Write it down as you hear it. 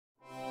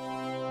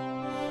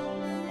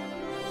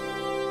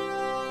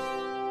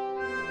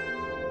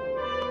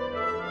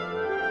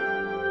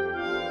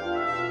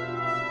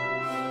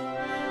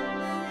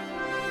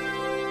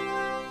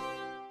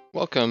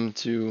Welcome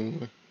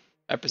to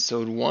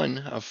episode 1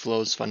 of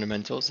Flow's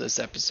Fundamentals. This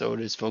episode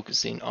is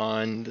focusing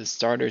on the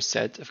starter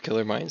set of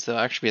Killer Bunnies.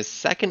 There'll actually be a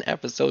second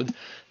episode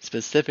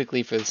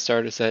specifically for the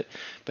starter set,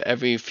 but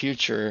every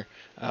future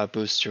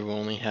booster will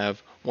only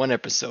have one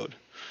episode.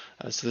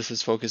 So this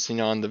is focusing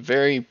on the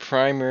very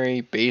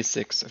primary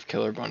basics of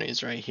Killer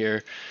Bunnies right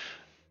here.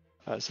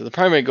 So the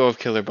primary goal of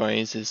Killer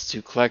Bunnies is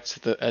to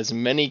collect as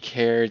many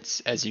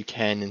carrots as you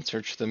can in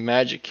search of the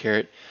magic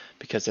carrot,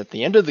 because at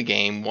the end of the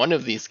game, one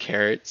of these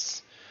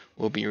carrots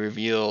will be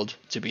revealed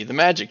to be the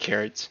magic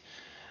carrot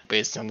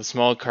based on the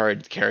small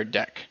card carrot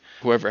deck.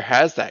 Whoever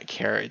has that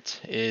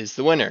carrot is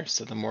the winner,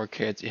 so the more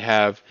carrots you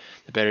have,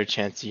 the better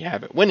chance you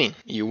have at winning.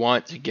 You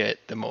want to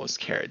get the most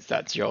carrots,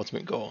 that's your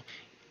ultimate goal.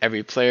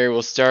 Every player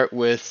will start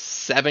with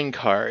 7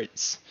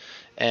 cards,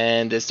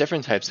 and there's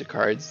different types of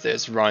cards.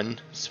 There's Run,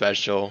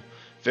 Special,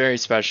 Very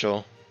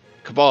Special,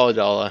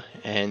 Kabbalah,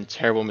 and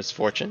Terrible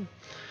Misfortune.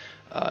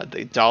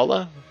 The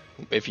Dala,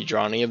 if you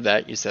draw any of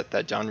that, you set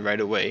that down right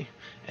away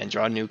and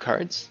draw new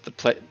cards.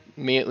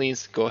 Immediately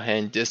go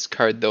ahead and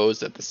discard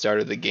those at the start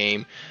of the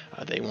game.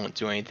 They won't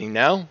do anything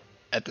now.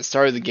 At the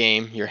start of the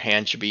game, your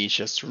hand should be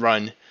just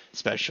Run,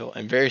 Special,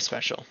 and Very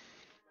Special.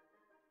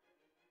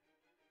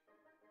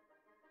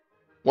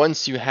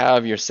 Once you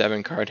have your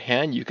 7-card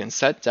hand, you can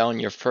set down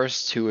your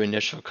first 2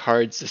 initial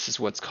cards. This is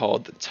what's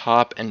called the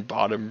top and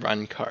bottom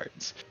run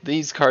cards.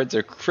 These cards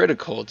are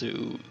critical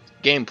to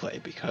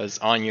gameplay because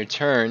on your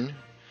turn,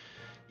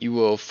 you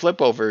will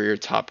flip over your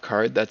top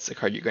card. That's the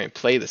card you're going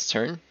to play this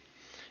turn.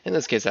 In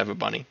this case, I have a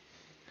bunny.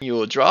 You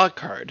will draw a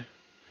card.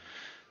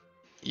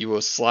 You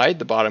will slide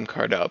the bottom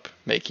card up,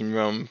 making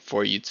room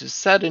for you to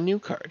set a new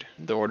card.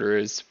 The order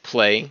is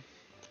play,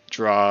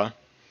 draw,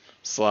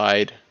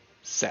 slide,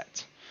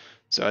 set.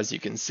 So as you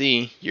can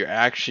see, you're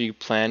actually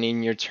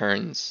planning your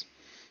turns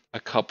a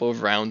couple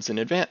of rounds in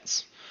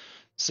advance.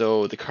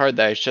 So the card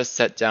that I just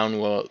set down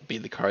will be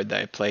the card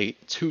that I play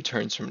 2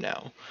 turns from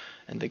now.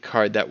 And the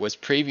card that was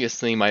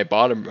previously my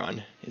bottom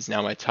run is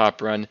now my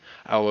top run.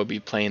 I will be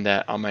playing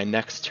that on my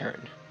next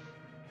turn.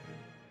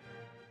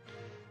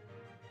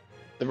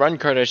 The run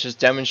card I just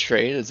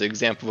demonstrated is an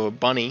example of a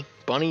bunny.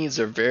 Bunnies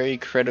are very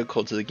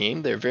critical to the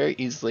game. They're very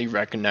easily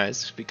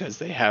recognized because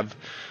they have,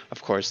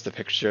 of course, the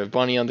picture of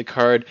bunny on the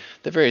card.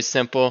 They're very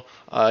simple.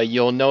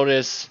 You'll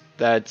notice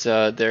that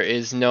there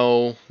is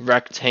no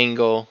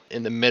rectangle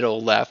in the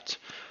middle left,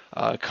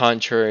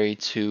 contrary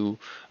to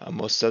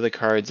most other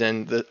cards,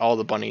 and all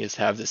the bunnies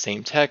have the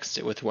same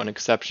text with one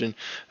exception,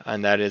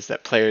 and that is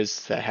that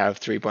players that have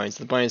 3 bunnies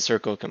in the bunny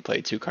circle can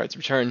play 2 cards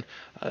per turn.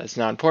 It's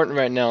not important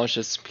right now. It's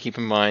just keep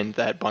in mind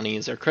that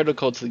bunnies are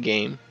critical to the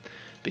game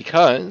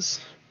because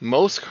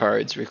most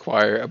cards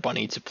require a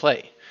bunny to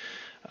play.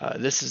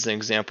 This is an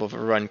example of a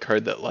run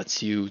card that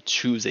lets you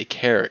choose a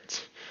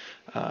carrot.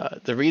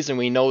 The reason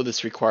we know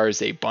this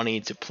requires a bunny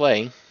to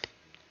play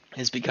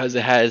is because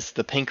it has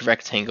the pink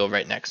rectangle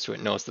right next to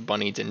it. Notice the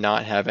bunny did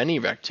not have any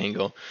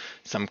rectangle.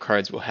 Some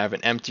cards will have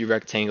an empty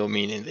rectangle,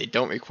 meaning they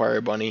don't require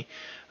a bunny.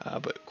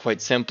 But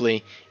quite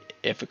simply,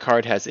 if a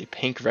card has a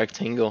pink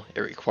rectangle,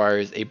 it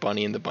requires a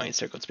bunny in the bunny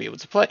circle to be able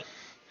to play.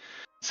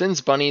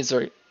 Since bunnies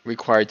are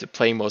required to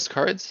play most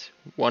cards,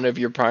 one of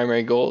your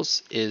primary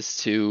goals is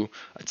to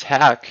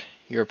attack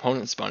your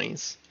opponent's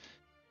bunnies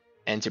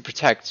and to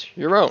protect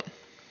your own.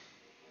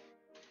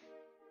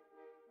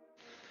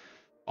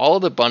 All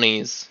the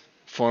bunnies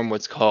form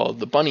what's called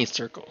the bunny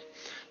circle.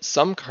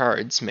 Some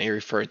cards may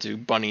refer to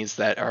bunnies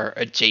that are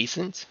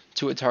adjacent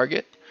to a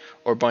target,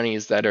 or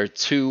bunnies that are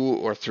 2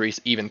 or 3,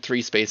 even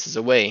 3 spaces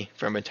away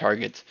from a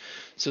target.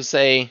 So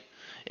say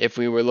if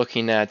we were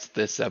looking at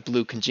this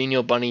blue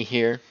congenial bunny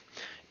here,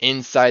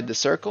 inside the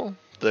circle,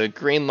 the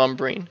green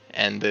lumbering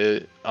and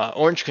the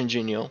orange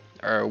congenial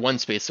are 1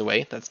 space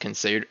away. That's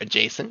considered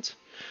adjacent.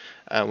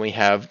 We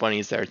have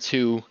bunnies that are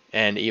 2,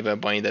 and even a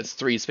bunny that's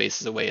 3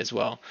 spaces away as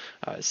well.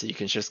 So you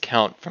can just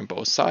count from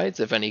both sides.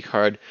 If any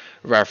card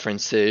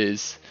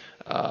references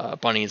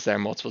bunnies that are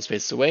multiple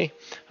spaces away,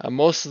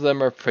 most of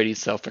them are pretty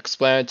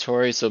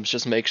self-explanatory, so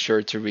just make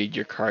sure to read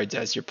your cards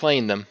as you're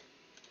playing them.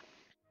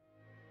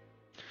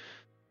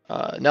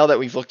 Now that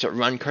we've looked at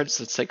run cards,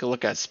 let's take a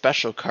look at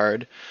special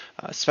card.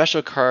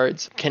 Special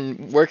cards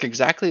can work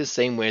exactly the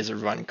same way as a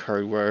run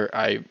card, where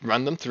I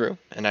run them through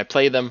and I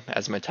play them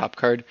as my top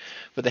card,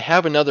 but they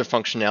have another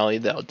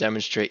functionality that I'll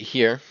demonstrate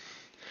here.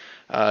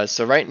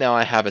 So right now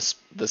I have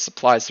the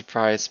Supply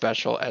Surprise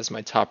Special as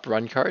my top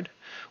run card.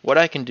 What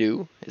I can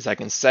do is I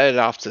can set it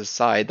off to the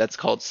side. That's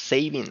called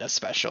saving a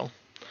special.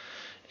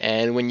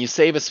 And when you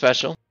save a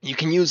special, you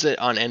can use it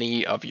on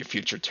any of your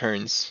future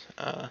turns,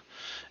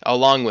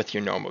 along with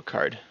your normal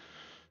card.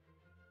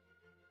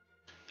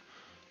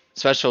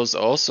 Specials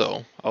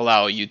also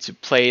allow you to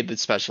play the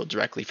special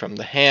directly from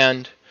the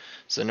hand.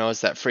 So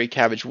notice that Free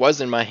Cabbage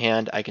was in my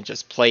hand. I can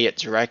just play it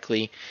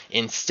directly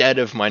instead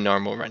of my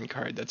normal run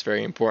card. That's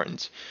very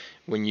important.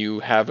 When you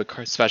have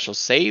a special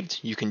saved,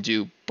 you can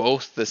do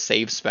both the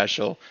save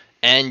special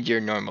and your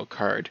normal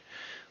card.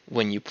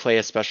 When you play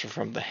a special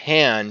from the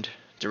hand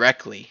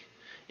directly,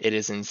 it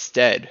is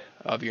instead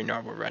of your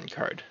normal run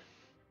card.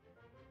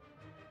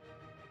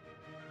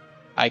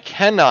 I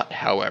cannot,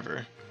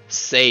 however,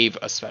 save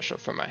a special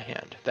from my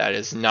hand. That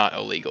is not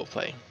a legal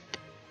play.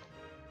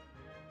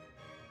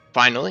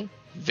 Finally,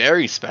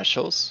 very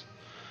specials,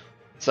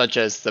 such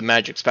as the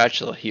magic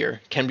spatula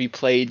here, can be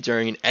played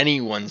during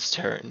anyone's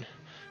turn.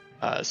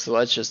 So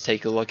let's just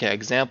take a look at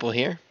example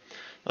here.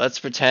 Let's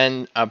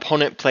pretend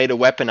opponent played a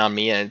weapon on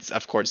me, and it's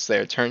of course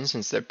their turn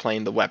since they're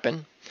playing the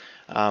weapon.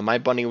 My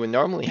bunny would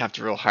normally have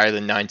to roll higher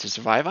than 9 to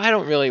survive. I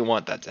don't really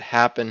want that to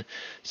happen,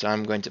 so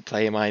I'm going to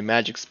play my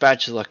magic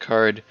spatula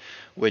card,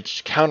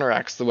 which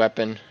counteracts the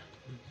weapon,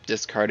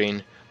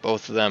 discarding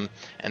both of them,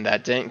 and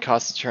that didn't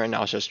cost a turn.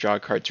 I'll just draw a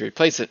card to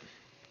replace it.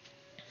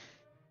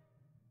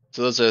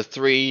 So those are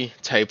 3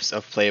 types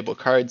of playable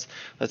cards.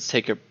 Let's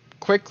take a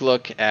quick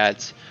look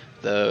at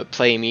the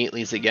play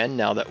immediatelys again.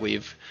 Now that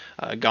we've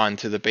gone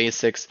through the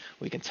basics,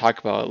 we can talk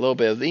about a little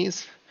bit of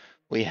these.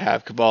 We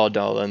have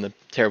Kabbalah and the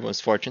Terrible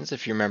Misfortunes,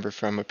 if you remember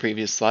from a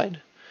previous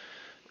slide.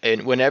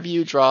 And whenever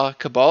you draw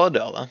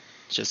Kabbalah,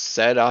 just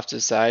set it off to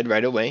the side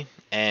right away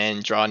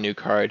and draw a new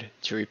card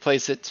to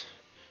replace it.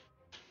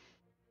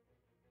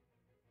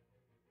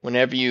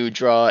 Whenever you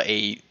draw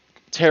a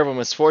Terrible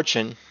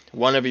Misfortune,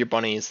 one of your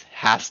bunnies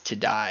has to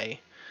die.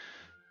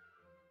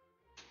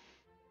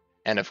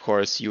 And of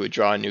course, you would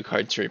draw a new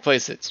card to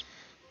replace it.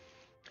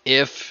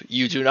 If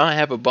you do not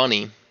have a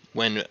bunny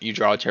when you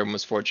draw a Terrible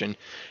Misfortune,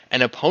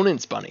 an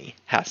opponent's bunny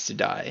has to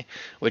die,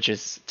 which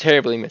is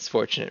terribly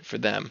misfortunate for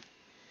them.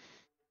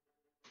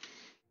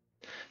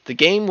 The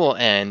game will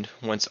end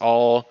once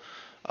all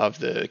of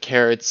the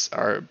carrots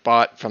are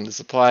bought from the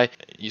supply.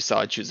 You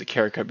saw I choose a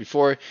carrot card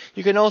before.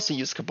 You can also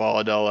use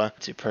Kabbalah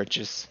to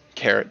purchase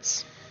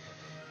carrots.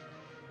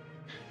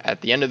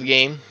 At the end of the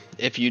game,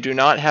 if you do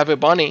not have a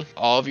bunny,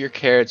 all of your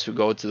carrots will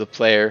go to the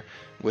player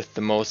with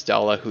the most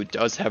dollar who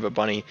does have a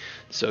bunny.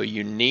 So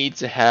you need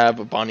to have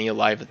a bunny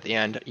alive at the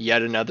end.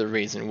 Yet another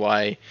reason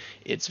why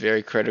it's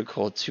very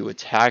critical to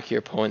attack your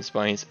opponent's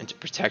bunnies and to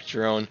protect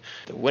your own.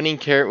 The winning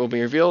carrot will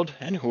be revealed,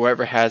 and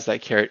whoever has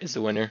that carrot is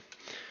the winner.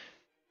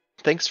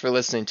 Thanks for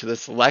listening to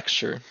this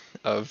lecture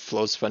of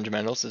Flo's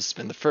Fundamentals. This has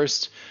been the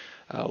first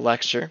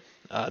lecture.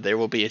 There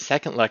will be a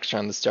second lecture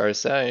on the star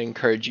set. I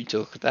encourage you to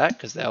look at that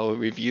because that will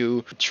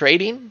review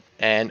trading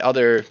and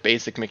other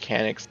basic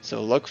mechanics.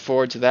 So look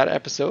forward to that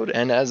episode,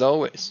 and as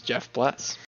always, Jeff bless.